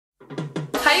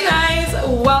Hi you guys,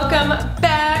 welcome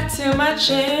back to my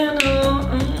channel.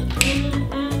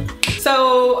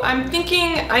 So I'm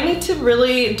thinking I need to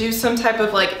really do some type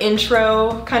of like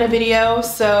intro kind of video.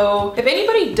 So if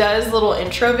anybody does little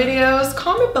intro videos,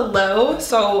 comment below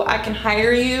so I can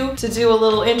hire you to do a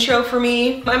little intro for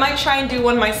me. I might try and do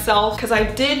one myself because I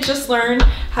did just learn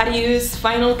how to use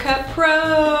Final Cut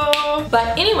Pro.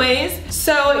 But anyways,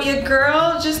 so your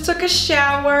girl just took a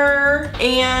shower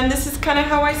and this is kind of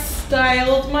how I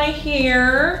styled my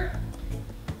hair.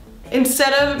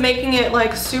 Instead of making it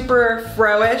like super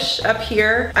fro-ish up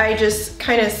here, I just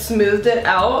kind of smoothed it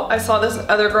out. I saw this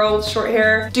other girl with short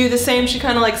hair do the same. She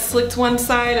kind of like slicked one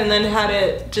side and then had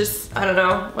it just, I don't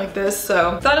know, like this.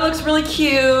 So thought it looks really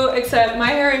cute, except my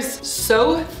hair is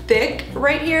so thick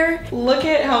right here. Look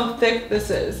at how thick this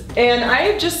is. And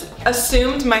I just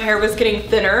assumed my hair was getting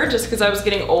thinner just because I was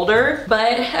getting older,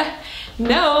 but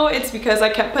no, it's because I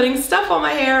kept putting stuff on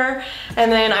my hair,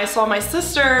 and then I saw my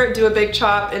sister do a big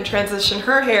chop and transition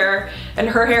her hair, and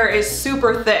her hair is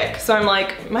super thick. So I'm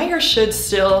like, my hair should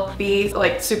still be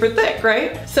like super thick,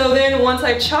 right? So then once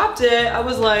I chopped it, I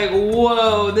was like,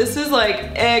 whoa, this is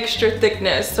like extra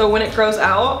thickness. So when it grows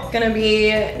out, it's gonna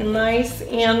be nice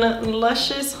and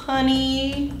luscious,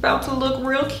 honey. About to look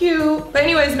real cute. But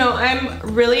anyways, no, I'm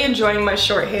really enjoying my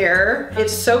short hair.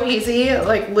 It's so easy,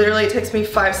 like literally it takes me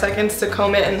 5 seconds to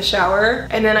comb it in the shower,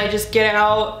 and then I just get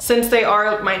out. Since they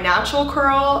are my natural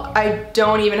curl, I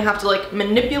don't even have to like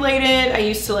manipulate it. I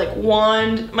used to like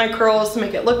wand my curls to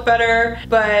make it look better,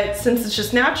 but since it's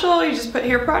just natural, you just put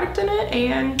hair product in it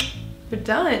and you're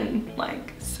done.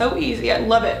 Like, so easy. I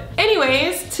love it.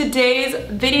 Anyways, today's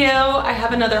video, I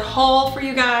have another haul for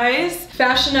you guys.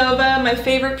 Fashionnova, my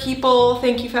favorite people.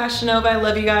 Thank you, Fashionnova. I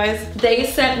love you guys. They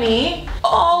sent me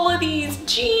all of these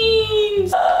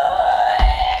jeans.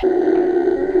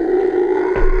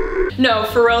 No,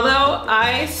 for real though,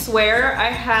 I swear I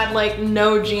had like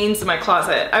no jeans in my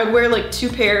closet. I would wear like 2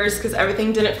 pairs because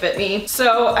everything didn't fit me.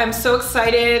 So I'm so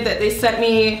excited that they sent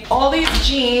me all these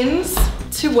jeans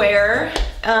to wear.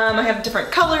 I have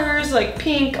different colors like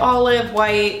pink, olive,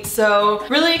 white, so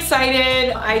really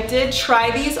excited. I did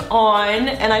try these on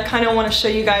and I kind of want to show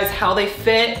you guys how they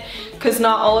fit, because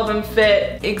not all of them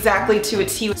fit exactly to a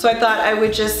T. So I thought I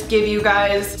would just give you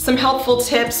guys some helpful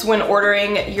tips when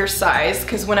ordering your size,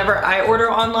 because whenever I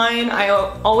order online, I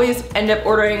always end up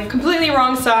ordering completely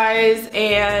wrong size,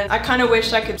 and I kind of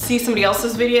wish I could see somebody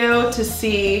else's video to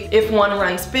see if one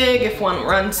runs big, if one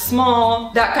runs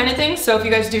small, that kind of thing. So if you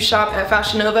guys do shop at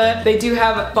Fashionnova, they do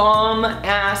have bomb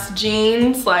ass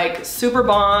jeans, like super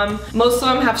bomb. Most of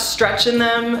them have stretch in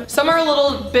them. Some are a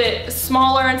little bit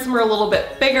smaller and some are a little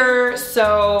bit bigger.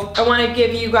 So I want to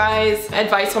give you guys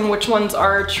advice on which ones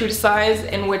are true to size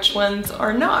and which ones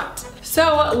are not.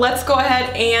 So let's go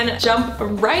ahead and jump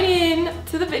right in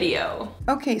to the video.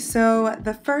 Okay, so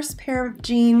the first pair of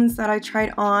jeans that I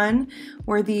tried on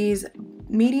were these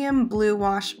medium blue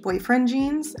wash boyfriend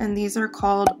jeans, and these are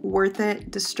called Worth It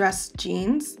Distressed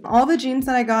jeans. All the jeans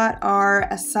that I got are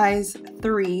a size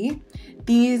 3.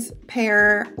 These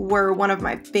pair were one of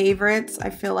my favorites. I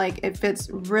feel like it fits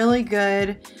really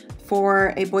good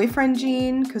for a boyfriend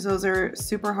jean because those are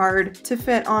super hard to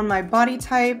fit on my body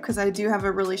type because I do have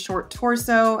a really short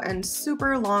torso and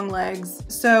super long legs.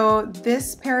 So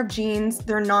this pair of jeans,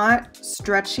 they're not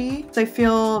stretchy. They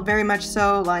feel very much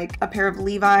so like a pair of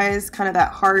Levi's, kind of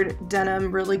that hard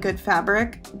denim, really good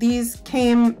fabric. These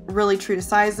came really true to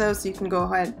size though, so you can go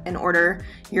ahead and order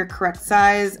your correct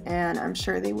size and I'm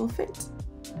sure they will fit.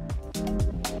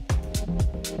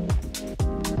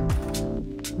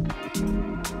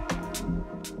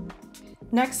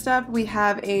 Next up, we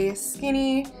have a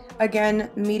skinny, again,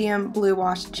 medium blue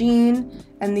wash jean,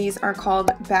 and these are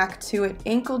called Back to It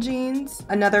ankle jeans.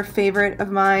 Another favorite of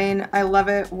mine. I love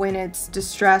it when it's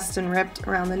distressed and ripped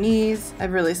around the knees. I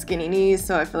have really skinny knees,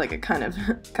 so I feel like it kind of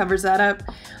covers that up.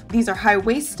 These are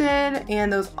high-waisted,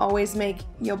 and those always make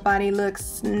your body look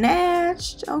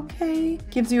snatched, okay?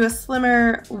 Gives you a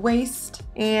slimmer waist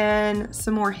and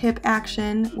some more hip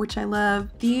action, which I love.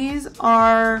 These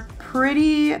are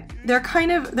pretty, they're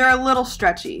a little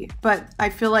stretchy, but I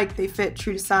feel like they fit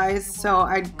true to size, so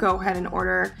I'd go ahead and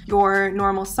order your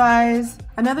normal size.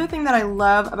 Another thing that I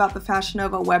love about the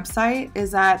Fashionnova website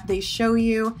is that they show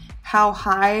you how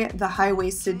high the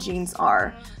high-waisted jeans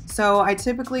are. So I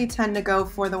typically tend to go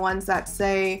for the ones that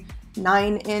say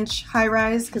 9-inch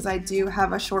high-rise because I do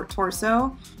have a short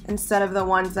torso, instead of the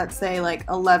ones that say like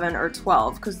 11 or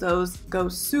 12 because those go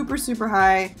super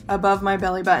high above my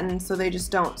belly button, so they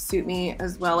just don't suit me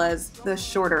as well as the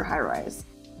shorter high-rise.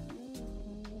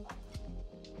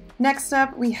 Next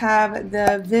up, we have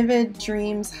the Vivid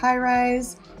Dreams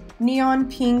high-rise. neon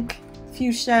pink,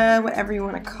 fuchsia, whatever you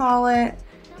want to call it,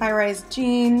 high-rise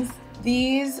jeans.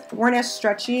 These weren't as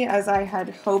stretchy as I had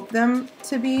hoped them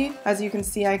to be. As you can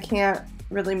see, I can't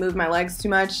really move my legs too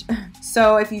much.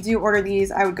 So if you do order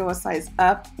these, I would go a size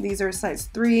up. These are a size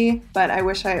 3, but I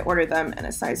wish I ordered them in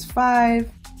a size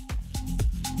 5.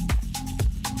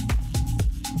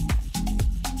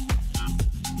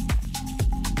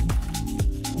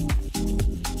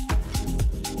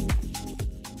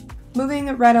 Moving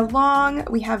right along,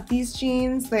 we have these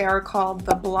jeans. They are called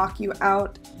the Block You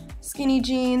Out skinny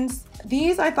jeans.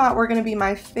 These I thought were going to be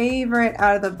my favorite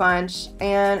out of the bunch,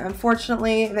 and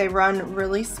unfortunately they run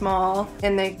really small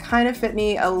and they kind of fit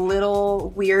me a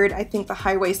little weird. I think the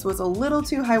high waist was a little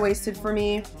too high-waisted for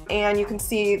me, and you can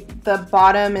see the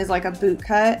bottom is like a boot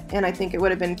cut, and I think it would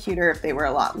have been cuter if they were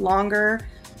a lot longer.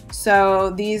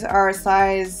 So these are a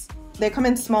size, they come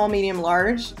in small, medium,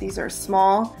 large. These are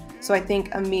small, so I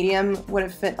think a medium would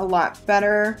have fit a lot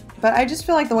better, but I just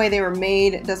feel like the way they were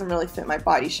made doesn't really fit my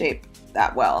body shape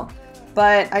that well.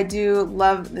 But I do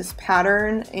love this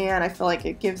pattern, and I feel like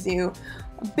it gives you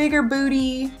a bigger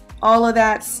booty, all of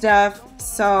that stuff.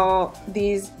 So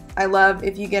these I love.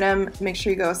 If you get them, make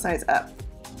sure you go a size up.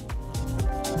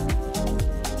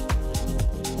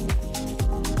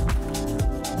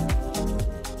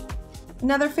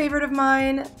 Another favorite of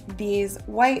mine, these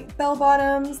white bell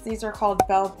bottoms. These are called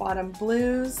bell bottom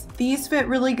blues. These fit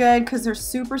really good because they're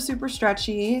super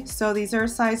stretchy. So these are a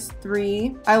size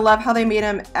 3. I love how they made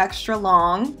them extra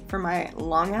long for my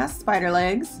long ass spider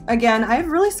legs. Again, I have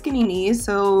really skinny knees,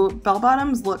 so bell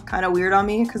bottoms look kind of weird on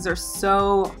me because they're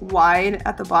so wide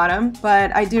at the bottom.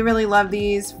 But I do really love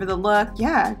these for the look.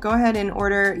 Yeah, go ahead and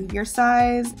order your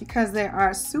size because they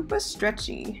are super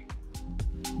stretchy.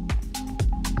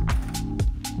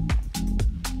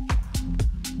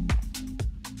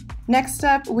 Next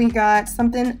up, we got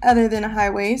something other than a high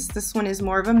waist. This one is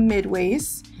more of a mid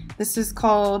waist. This is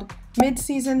called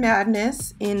Midseason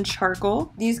Madness in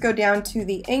charcoal. These go down to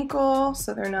the ankle,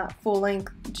 so they're not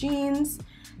full-length jeans.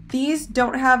 These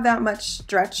don't have that much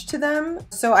stretch to them,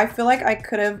 so I feel like I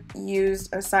could have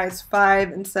used a size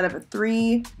 5 instead of a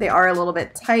 3. They are a little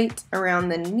bit tight around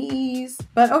the knees,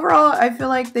 but overall I feel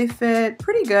like they fit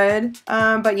pretty good.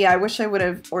 But yeah, I wish I would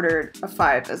have ordered a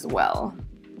 5 as well.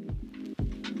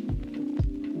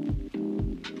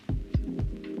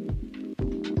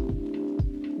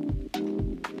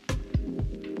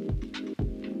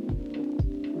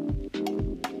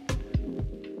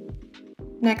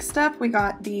 Next up, we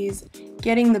got these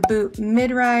Getting the Boot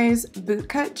mid-rise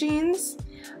bootcut jeans.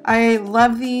 I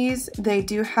love these. They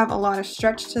do have a lot of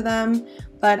stretch to them,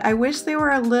 but I wish they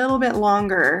were a little bit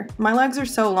longer. My legs are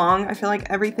so long, I feel like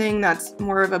everything that's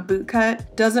more of a boot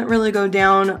cut doesn't really go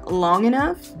down long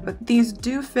enough, but these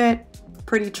do fit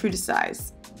pretty true to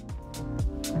size.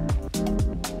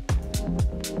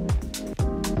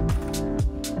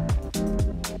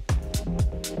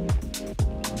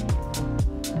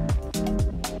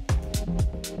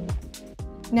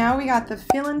 Now we got the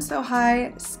Feelin So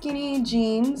High skinny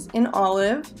jeans in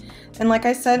olive. And like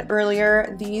I said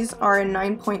earlier, these are a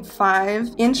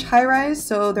 9.5 inch high rise,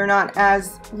 so they're not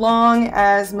as long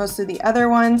as most of the other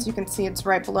ones. You can see it's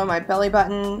right below my belly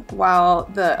button, while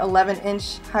the 11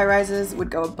 inch high rises would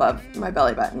go above my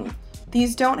belly button.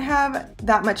 These don't have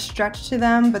that much stretch to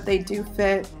them, but they do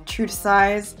fit true to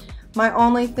size. My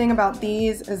only thing about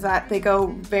these is that they go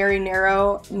very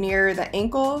narrow near the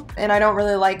ankle, and I don't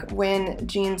really like when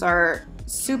jeans are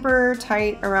super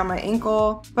tight around my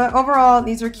ankle. But overall,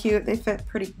 these are cute. They fit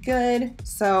pretty good,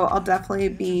 so I'll definitely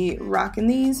be rocking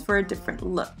these for a different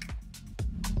look.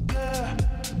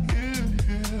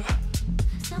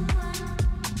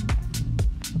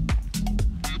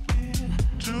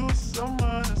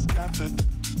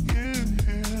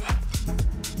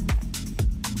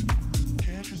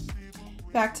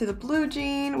 Back to the blue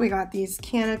jean, we got these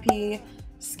Canopy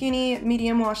skinny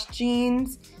medium wash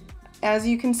jeans. As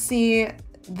you can see,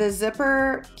 the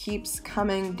zipper keeps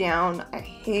coming down. I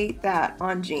hate that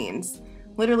on jeans.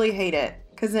 Literally hate it.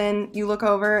 Because then you look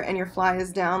over and your fly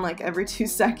is down like every 2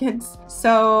 seconds.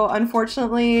 So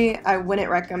unfortunately, I wouldn't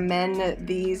recommend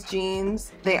these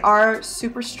jeans. They are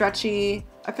super stretchy.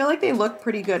 I feel like they look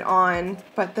pretty good on,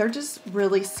 but they're just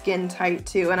really skin tight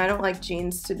too, and I don't like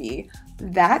jeans to be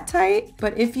that tight.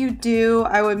 But if you do,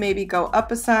 I would maybe go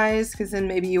up a size, because then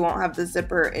maybe you won't have the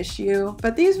zipper issue.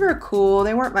 But these were cool.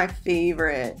 They weren't my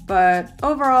favorite, but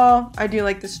overall, I do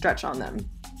like the stretch on them.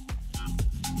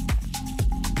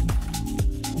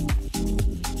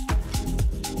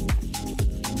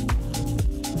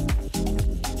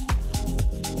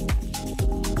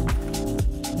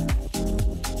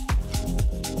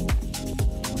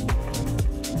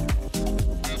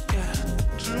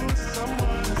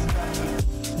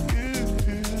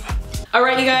 All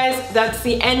right, you guys, that's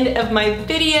the end of my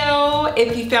video.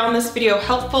 If you found this video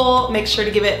helpful, make sure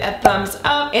to give it a thumbs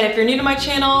up. And if you're new to my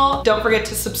channel, don't forget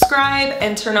to subscribe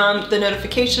and turn on the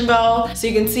notification bell so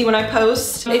you can see when I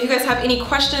post. If you guys have any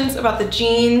questions about the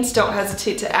jeans, don't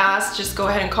hesitate to ask. Just go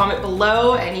ahead and comment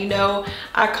below, and you know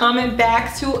I comment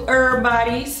back to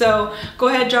everybody. So go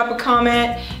ahead, drop a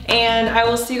comment, and I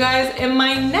will see you guys in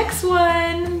my next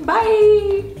one.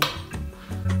 Bye.